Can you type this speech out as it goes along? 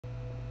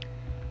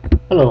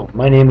Hello,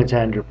 my name is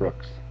Andrew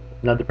Brooks.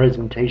 Another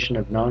presentation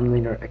of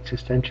Non-Linear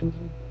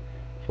Existentialism,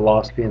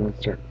 Philosophy and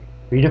Uncertainty,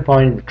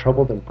 redefining the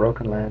troubled and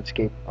broken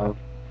landscape of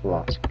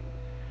philosophy.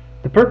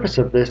 The purpose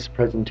of this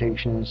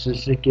presentation is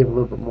just to give a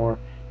little bit more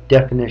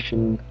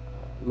definition,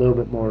 a little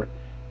bit more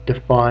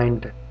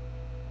defined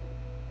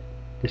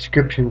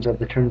descriptions of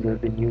the terms that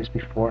have been used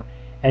before,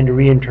 and to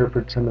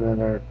reinterpret some of them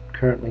that are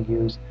currently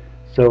used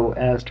so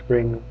as to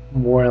bring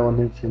more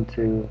elements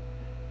into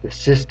the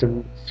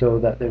system so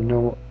that there are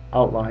no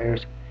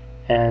outliers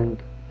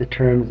and the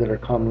terms that are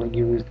commonly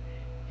used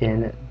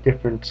in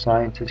different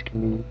sciences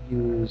can be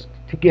used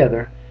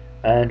together,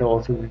 and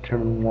also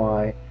determine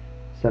why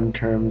some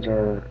terms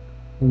are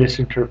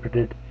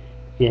misinterpreted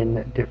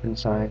in different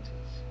sciences.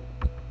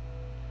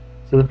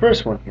 So the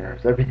first one here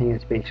is everything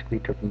is basically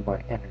driven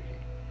by energy.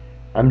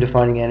 I'm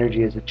defining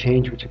energy as a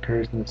change which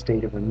occurs in the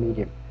state of a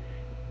medium.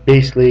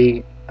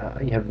 Basically,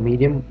 you have a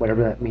medium,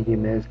 whatever that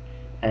medium is,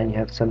 and you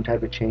have some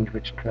type of change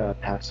which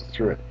passes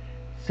through it.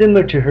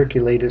 Similar to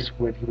Hercules,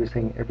 when he was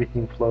saying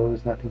everything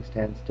flows, nothing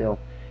stands still,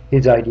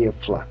 his idea of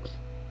flux.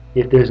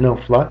 If there's no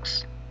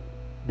flux,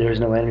 there's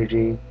no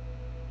energy,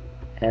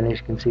 and as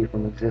you can see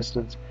from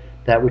existence,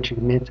 that which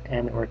emits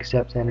and or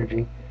accepts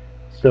energy.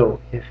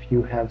 So if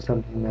you have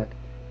something that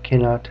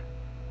cannot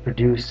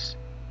produce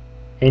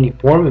any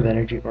form of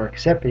energy or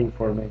accept any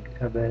form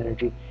of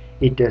energy,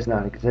 it does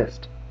not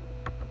exist.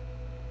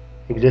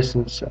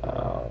 Existence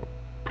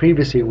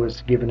previously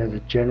was given as a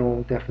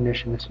general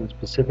definition. This one's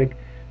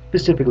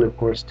specifically of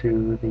course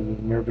to the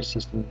nervous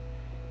system,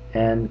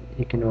 and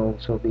it can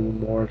also be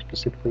more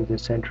specifically the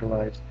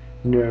centralized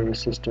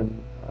nervous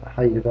system,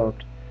 highly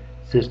developed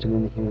system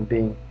in the human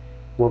being.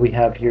 What we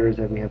have here is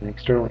that we have an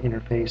external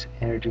interface.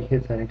 Energy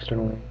hits that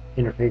external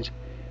interface,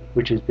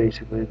 which is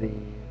basically the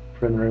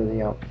perimeter,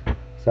 the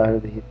outside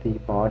of the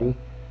body,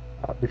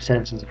 the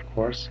senses of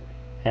course,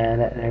 and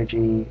that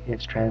energy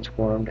is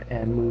transformed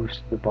and moves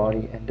to the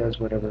body and does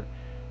whatever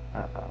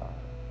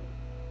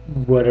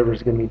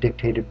is going to be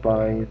dictated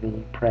by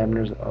the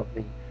parameters of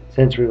the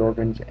sensory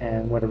organs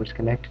and whatever is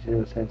connected to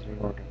the sensory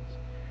organs.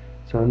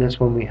 So in this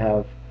one we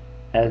have,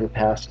 as it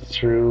passes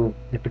through,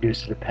 it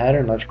produces a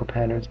pattern, logical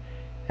patterns,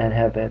 and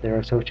have their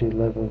associated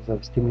levels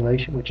of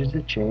stimulation, which is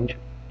a change,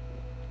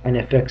 and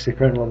affects the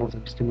current levels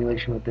of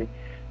stimulation with the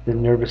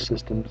nervous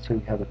system. So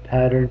you have a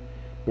pattern,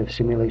 you have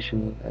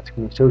stimulation that's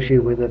going to be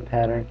associated with a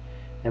pattern,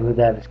 and with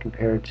that is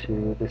compared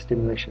to the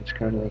stimulation that's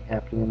currently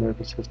happening in the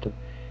nervous system,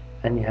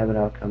 and you have an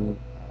outcome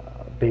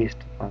based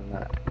on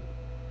that.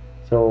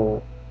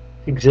 So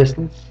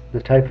existence,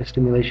 the type of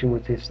stimulation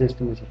which the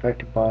system is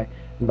affected by,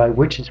 and by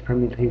which its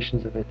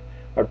permutations of it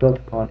are built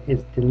upon,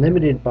 is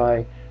delimited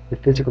by the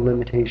physical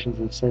limitations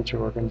of the sensory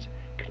organs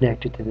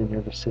connected to the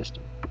nervous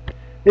system.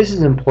 This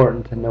is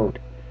important to note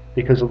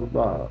because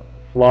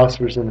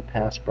philosophers in the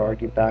past have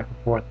argued back and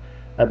forth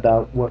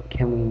about what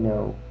can we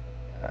know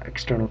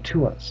external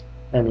to us,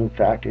 and in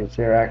fact is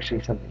there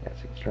actually something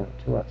that's external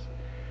to us.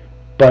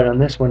 But on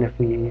this one, if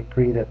we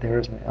agree that there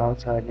is an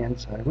outside and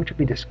inside, which will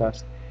be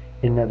discussed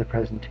in another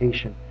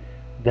presentation,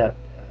 that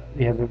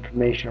we have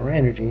information or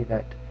energy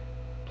that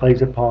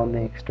plays upon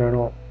the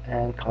external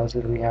and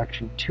causes a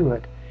reaction to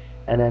it,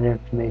 and that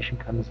information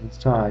comes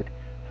inside.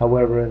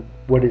 However,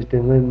 what is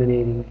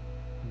delimiting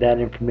that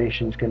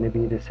information is going to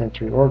be the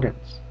sensory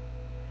organs.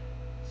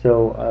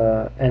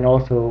 So, and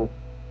also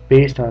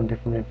based on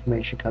different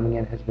information coming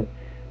in has been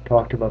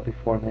talked about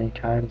before many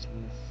times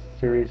in this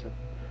series of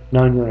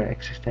non-linear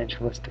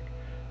existentialistic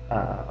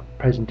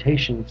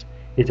presentations,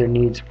 is there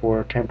needs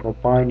for temporal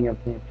binding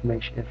of the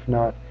information. If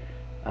not,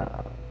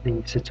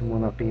 the system will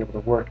not be able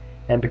to work.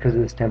 And because of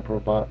this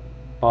temporal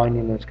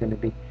binding, there's going to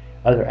be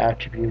other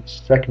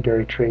attributes,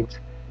 secondary traits,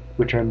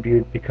 which are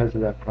imbued because of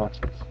that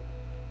process.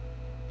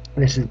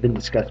 This has been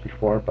discussed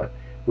before, but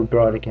we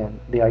brought again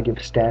the idea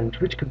of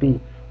standards, which could be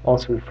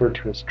also referred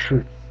to as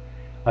truths.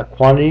 A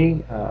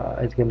quantity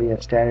is going to be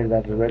a standard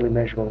that is readily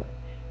measurable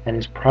and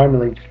is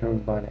primarily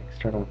determined by an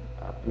external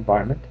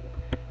environment.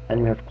 And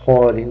you have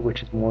quality,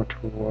 which is more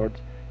towards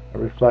a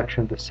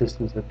reflection of the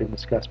systems that have been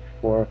discussed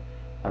before,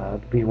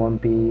 the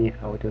B1B,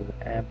 how it does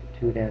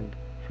amplitude and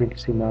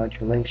frequency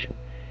modulation.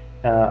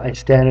 A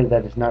standard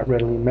that is not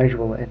readily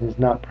measurable and is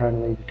not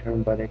primarily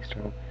determined by the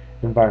external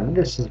environment.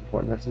 This is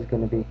important. This is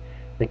going to be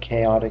the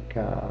chaotic,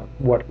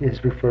 what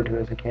is referred to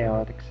as a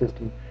chaotic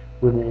system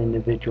within an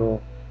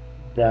individual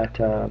that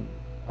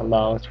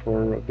allows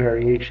for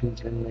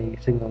variations in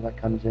the signal that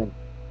comes in.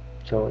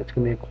 So it's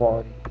going to be a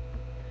quality.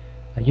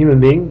 A human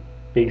being,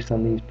 based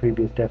on these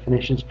previous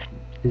definitions,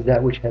 is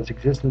that which has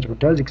existence or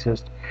does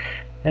exist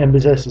and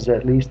possesses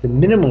at least the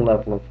minimal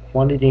level of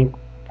quantity and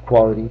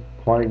quality,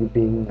 quantity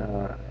being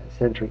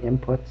sensory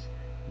inputs,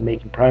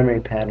 making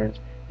primary patterns,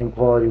 and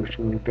quality, which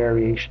will be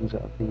variations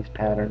of these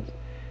patterns,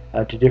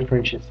 to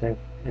differentiate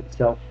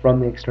itself from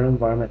the external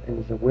environment, and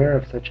is aware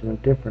of such a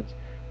difference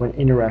when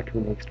interacting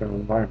with the external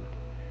environment.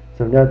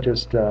 So not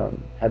just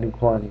having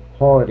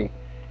quality,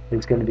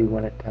 it's going to be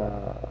when it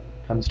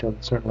comes to a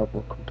certain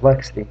level of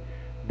complexity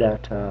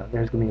that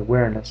there's going to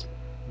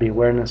be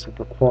awareness of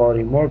the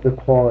quality, more of the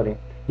quality,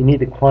 You need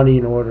the quantity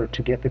in order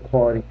to get the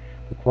quality.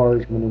 The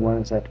quality is going to be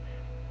ones that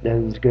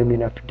there's going to be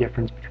enough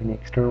difference between the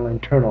external and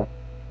internal,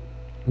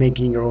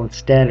 making your own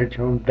standards,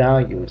 your own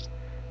values,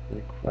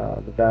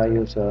 the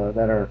values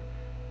that are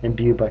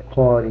imbued by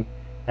quality,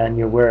 and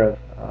you're aware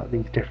of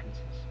these differences.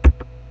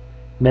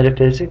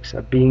 Metaphysics,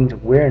 a being's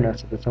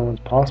awareness of its own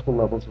possible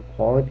levels of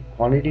quality,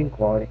 quantity, and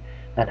quality,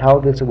 and how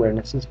this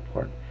awareness is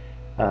important,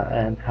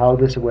 and how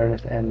this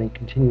awareness and the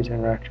continuous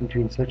interaction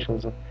between such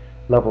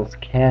levels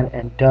can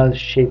and does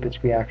shape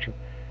its reaction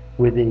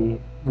with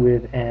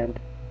and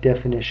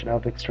definition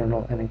of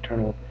external and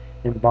internal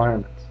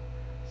environments.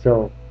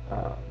 So,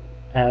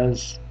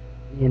 as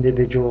the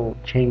individual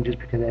changes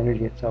because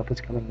energy itself is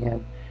coming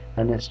in,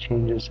 and this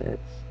changes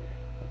its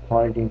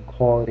quantity and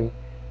quality,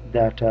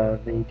 that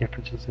the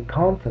differences and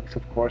conflicts,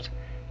 of course,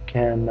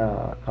 can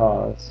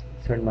cause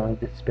a certain amount of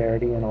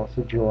disparity and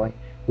also joy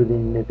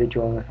within the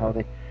individual and how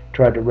they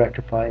try to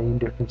rectify any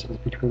differences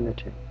between the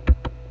two.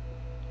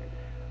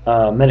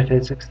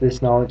 Metaphysics,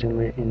 this knowledge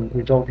in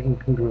resulting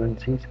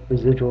incongruencies,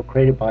 residual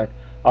created by it,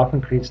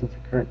 often creates the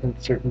current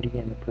uncertainty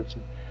in the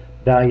person's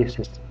value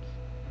systems.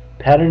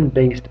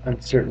 Pattern-based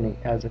uncertainty,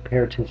 as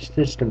compared to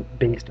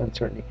system-based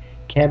uncertainty,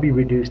 can be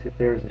reduced if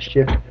there is a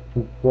shift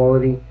from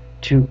quality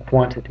to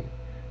quantity.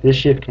 This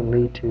shift can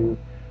lead to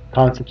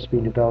concepts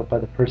being developed by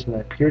the person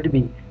that appear to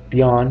be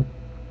beyond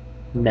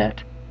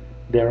met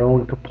their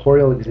own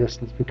corporeal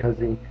existence because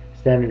the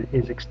standard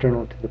is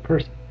external to the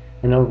person.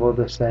 And although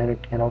the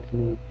standard can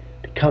ultimately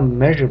become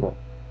measurable,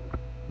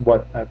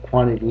 what a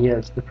quantity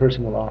is, the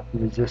person will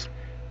often resist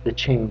the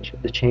change.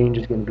 The change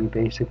is going to be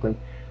basically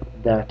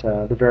that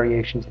the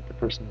variations that the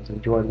person has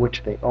enjoyed,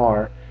 which they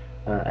are,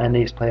 and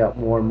these play out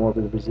more and more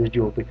with the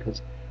residual,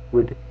 because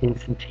with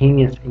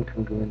instantaneous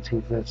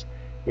incongruencies, this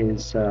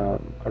is a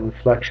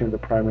reflection of the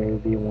primary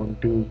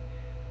V1B.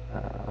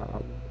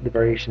 The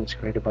variation is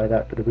created by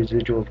that, but the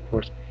residual, of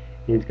course,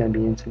 is going to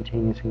be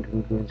instantaneous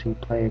incongruency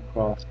play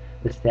across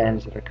the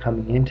standards that are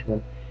coming into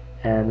them,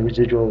 and the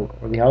residual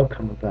or the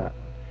outcome of that.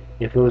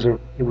 If those are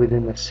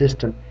within the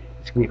system,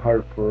 it's going to be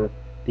hard for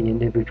the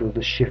individual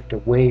to shift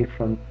away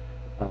from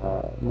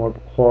more of a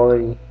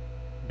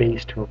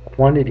quality-based to a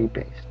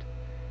quantity-based,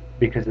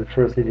 because at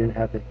first they didn't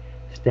have the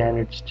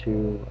standards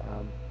to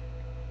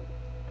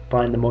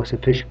find the most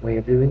efficient way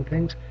of doing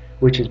things,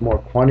 which is more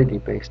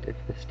quantity-based if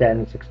the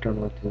standards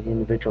external to the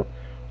individual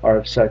are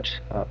of such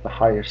the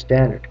higher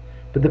standard.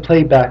 But the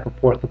play back and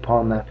forth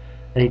upon that,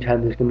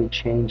 anytime there's going to be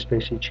change,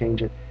 especially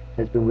change that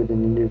has been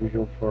within the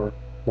individual for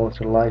most of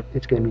their life,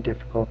 it's going to be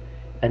difficult,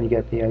 and you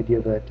get the idea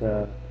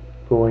that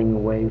going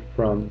away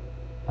from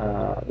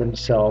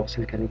themselves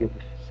is going to give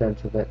the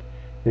sense of that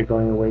they're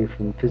going away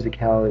from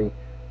physicality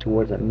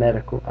towards a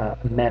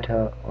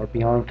meta or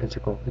beyond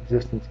physical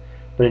existence,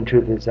 but in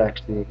truth it's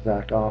actually the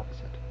exact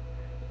opposite.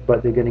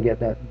 But they're going to get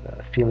that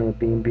feeling of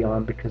being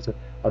beyond because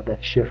of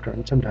that shift,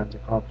 and sometimes a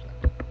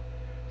conflict.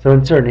 So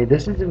uncertainty,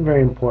 this is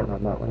very important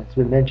on that one. It's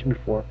been mentioned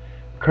before,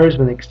 occurs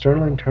when the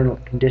external and internal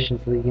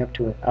conditions leading up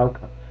to an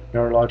outcome,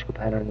 neurological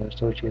pattern, and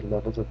associated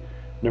levels of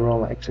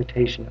neuronal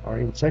excitation are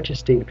in such a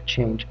state of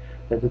change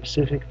that the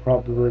specific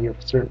probability of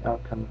a certain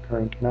outcome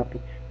occurring cannot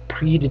be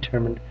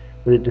predetermined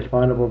with a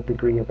definable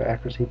degree of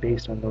accuracy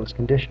based on those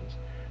conditions.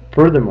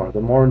 Furthermore, the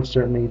more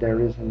uncertainty there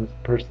is in the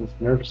person's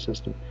nervous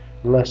system,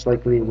 the less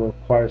likely it will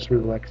acquire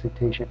cerebral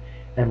excitation,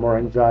 and more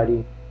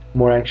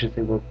anxious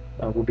they will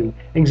be.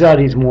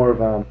 Anxiety is more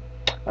of a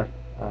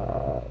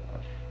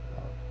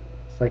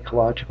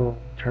psychological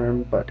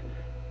term, but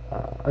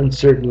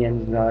uncertainty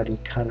and anxiety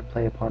kind of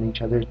play upon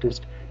each other. It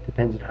just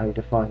depends on how you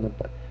define them,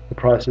 but the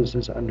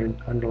processes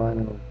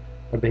underlying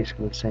are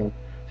basically the same.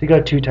 So you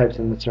got two types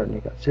of uncertainty.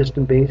 You got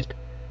system-based,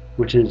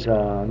 which is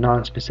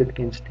non-specific,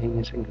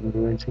 instantaneous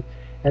incongruency,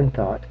 and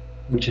thought,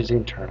 which is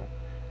internal.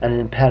 And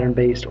then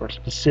pattern-based or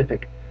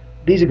specific.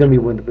 These are going to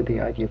be with the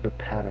idea of a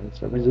pattern.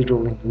 So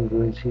residual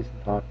incongruencies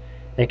and thought.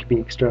 And it can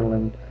be external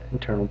and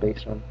internal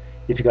based on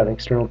if you've got an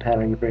external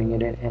pattern, you bring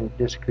it in and it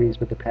disagrees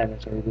with the pattern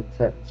that's already been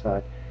set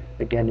inside.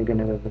 Again, you're going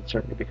to have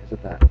uncertainty because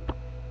of that.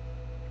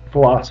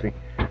 Philosophy.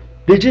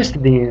 The gist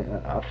of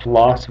the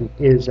philosophy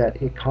is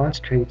that it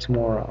concentrates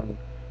more on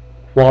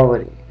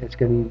quality. It's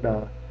going to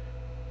be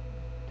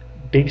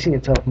basing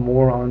itself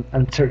more on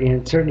uncertainty,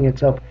 and uncertainty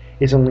itself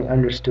is only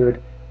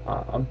understood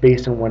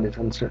based on what it's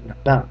uncertain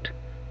about.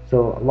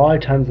 So a lot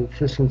of times the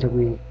systems that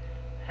we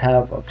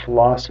have of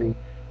philosophy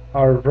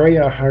are very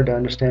hard to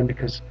understand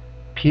because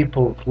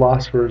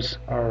philosophers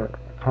are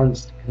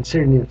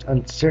considering its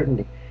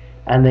uncertainty,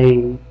 and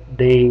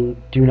they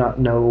do not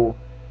know,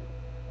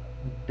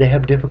 they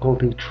have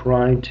difficulty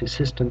trying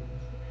to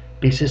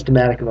be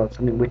systematic about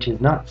something which is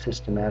not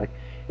systematic.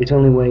 It's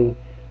only way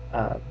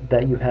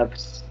that you have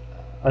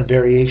a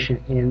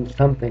variation in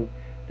something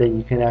that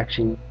you can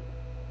actually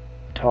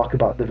talk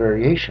about the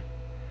variation.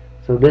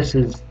 So this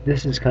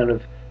is kind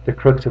of the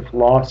crux of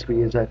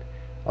philosophy, is that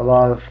a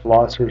lot of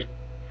philosophers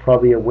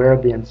probably aware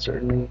of the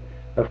uncertainty.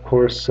 Of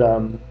course,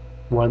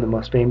 one of the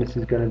most famous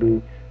is going to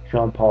be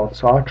Jean-Paul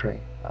Sartre.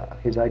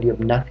 His idea of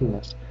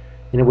nothingness.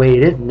 In a way,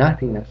 it is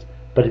nothingness,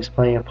 but it's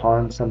playing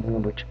upon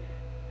something which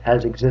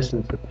has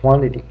existence, the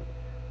quantity.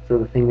 So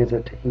the thing is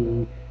that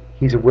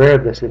he's aware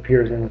of this, it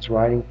appears in his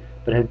writing,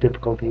 but has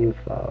difficulty of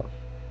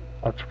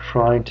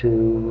trying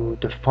to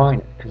define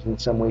it, because in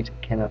some ways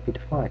it cannot be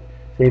defined.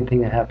 Same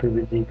thing that happened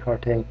with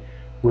Descartes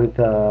with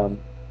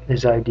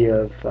his idea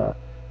of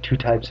two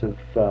types of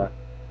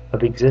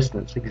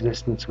existence: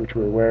 existence which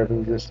we're aware of,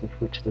 and existence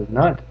which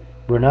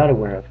we're not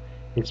aware of.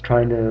 It's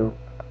trying to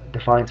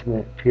define something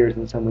that appears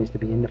in some ways to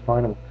be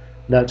indefinable.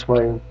 And that's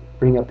why I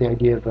bring up the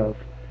idea of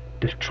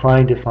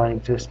trying to define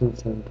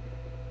existence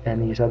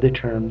and these other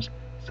terms.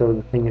 So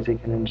the thing is,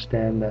 it can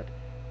understand that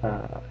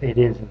it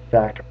is in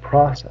fact a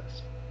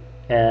process,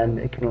 and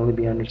it can only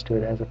be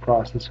understood as a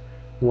process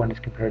when it's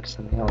compared to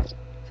something else.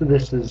 So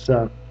this is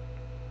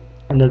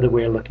another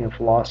way of looking at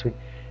philosophy,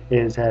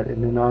 is that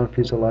in the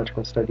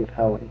non-physiological study of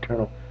how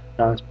internal,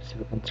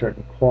 non-specific,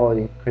 uncertain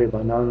quality created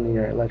by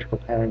nonlinear electrical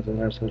patterns and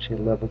their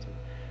associated levels of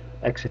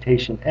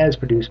excitation as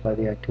produced by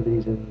the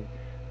activities in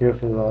the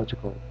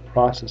neurophysiological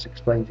process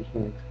explains the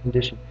human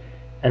condition.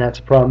 And that's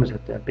the problem, is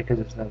that because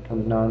it's done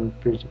from a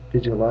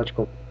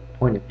non-physiological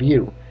point of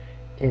view,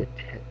 it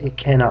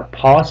cannot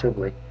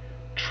possibly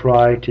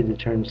try to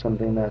determine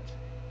something that's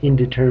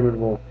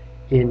indeterminable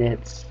in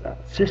its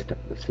system,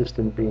 the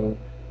system being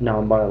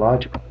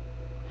non-biological.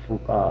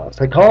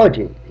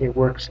 Psychology, it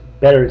works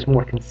better, it's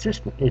more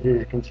consistent. It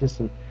is a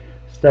consistent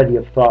study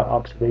of thought,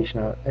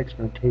 observation,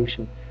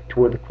 experimentation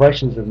toward the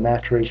questions of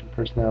maturation,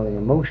 personality, and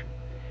emotion.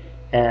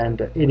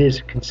 And it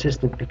is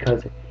consistent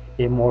because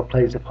it more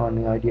plays upon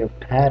the idea of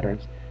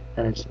patterns,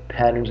 and its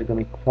patterns are going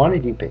to be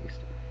quantity-based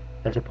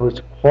as opposed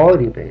to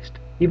quality-based.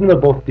 Even though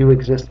both do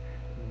exist,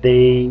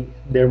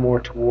 they're more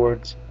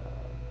towards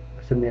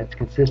something that's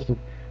consistent.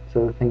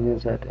 So the thing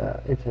is that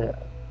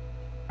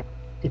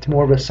it's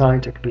more of a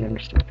science that can be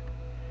understood.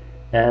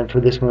 And for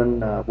this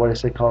one, what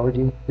is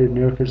psychology? The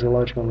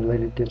neurophysiological and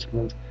related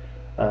disciplines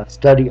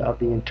study of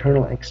the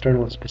internal,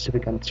 external, and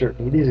specific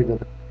uncertainty. These are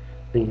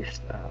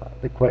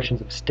the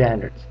questions of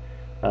standards,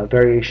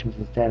 variations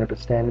in standard, but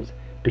standards,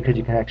 because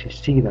you can actually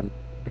see them,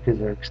 because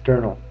they're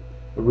external,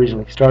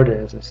 originally started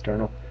as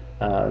external,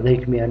 they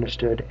can be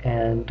understood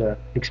and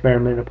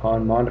experimented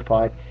upon,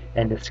 modified,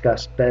 and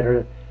discussed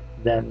better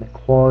than the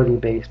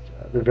quality-based,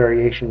 the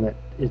variation that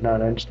is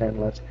not understood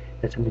unless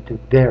it's something to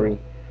vary.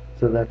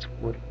 So that's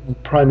what the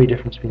primary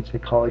difference between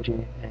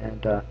psychology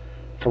and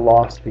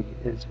philosophy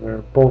is,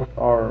 where both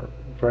are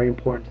very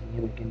important to the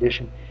human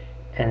condition,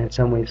 and in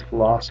some ways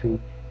philosophy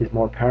is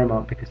more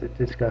paramount because it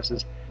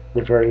discusses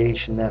the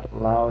variation that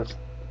allows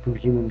for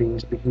human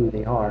beings to be who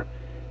they are.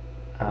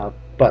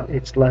 But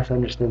it's less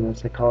understood than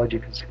psychology,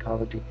 because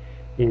psychology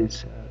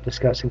is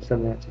discussing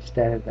something that's a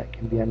standard that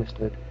can be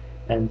understood,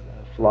 and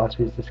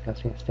philosophy is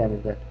discussing a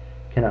standard that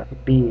cannot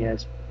be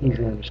as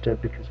easily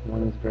understood because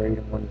one is varied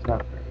and one is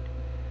not varied.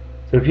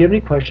 So if you have any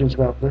questions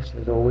about this,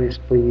 as always,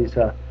 please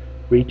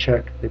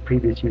recheck the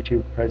previous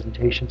YouTube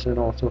presentations, and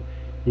also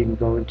you can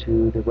go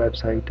into the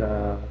website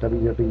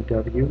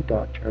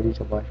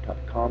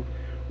www.charitiesoflife.com,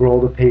 where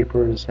all the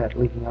papers that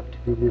leading up to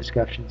the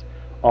discussions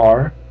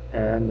are.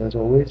 And as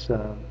always,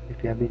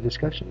 if you have any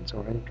discussions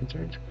or any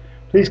concerns,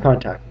 please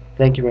contact me.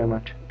 Thank you very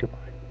much.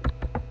 Goodbye.